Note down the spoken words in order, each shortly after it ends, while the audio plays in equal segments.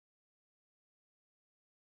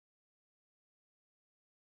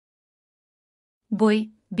বই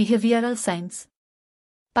behavioural science,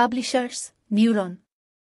 publishers neuron,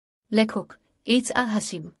 লেখক HR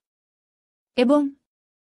Hasib এবং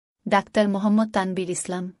ডাক্তার মোহাম্মদ তানবীর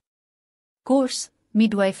ইসলাম। Course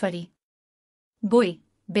midwifery. বই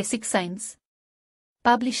বেসিক সায়েন্স,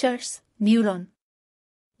 পাবলিশার্স নিউরন,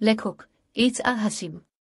 লেখক HR হাসিব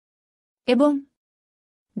এবং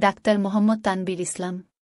ডাক্তার মোহাম্মদ তানবীর ইসলাম।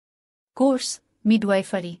 Course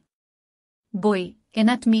midwifery. বই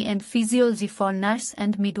anatomy and physiology for nurse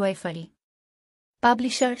and midwifery,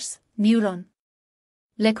 publishers neuron,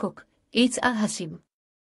 লেখক HR Hasib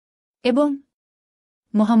এবং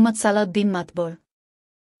মোহাম্মদ সালাউদ্দিন মাতবর।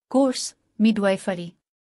 Course midwifery.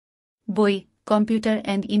 বই computer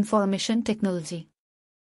and information technology,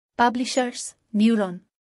 publishers neuron,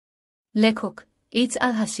 লেখক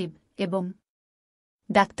HR হাসিব এবং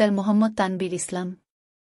ডাক্তার মোহাম্মদ তানবীর ইসলাম।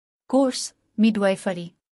 Course midwifery.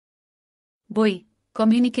 বই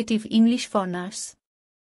communicative English for nurse,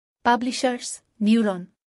 publishers neuron,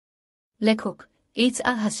 লেখক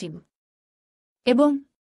HR Hasib এবং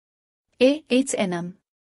AH Enam.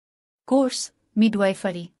 Course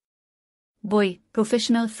midwifery. বই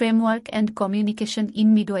professional framework and communication in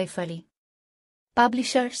midwifery,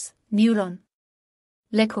 publishers neuron,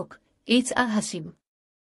 লেখক HR Hasib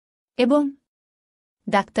এবং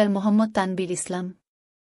doctor Mohammad Tanvir ইসলাম।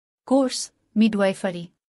 Course midwifery.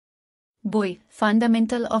 বই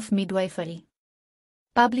fundamental of midwifery,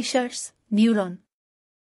 publishers neuron,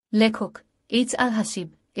 লেখক HR Hasib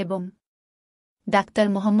এবং doctor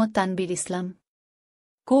Mohammad Tanvir ইসলাম।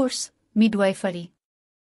 Course midwifery.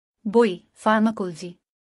 বই pharmacology,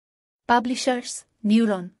 publishers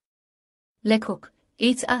neuron, লেখক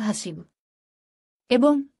HR হাসিব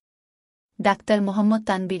এবং ডাক্তার মোহাম্মদ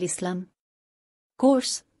তানবীর ইসলাম।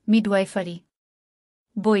 Course midwifery.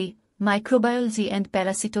 বই microbiology and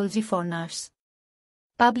প্যারাসিটোলজি for nurse,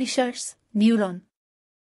 publishers neuron,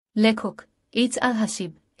 লেখক HR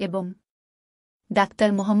হাসিব এবং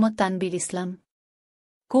ডাক্তার মোহাম্মদ তানবীর ইসলাম।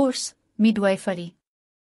 Course midwifery.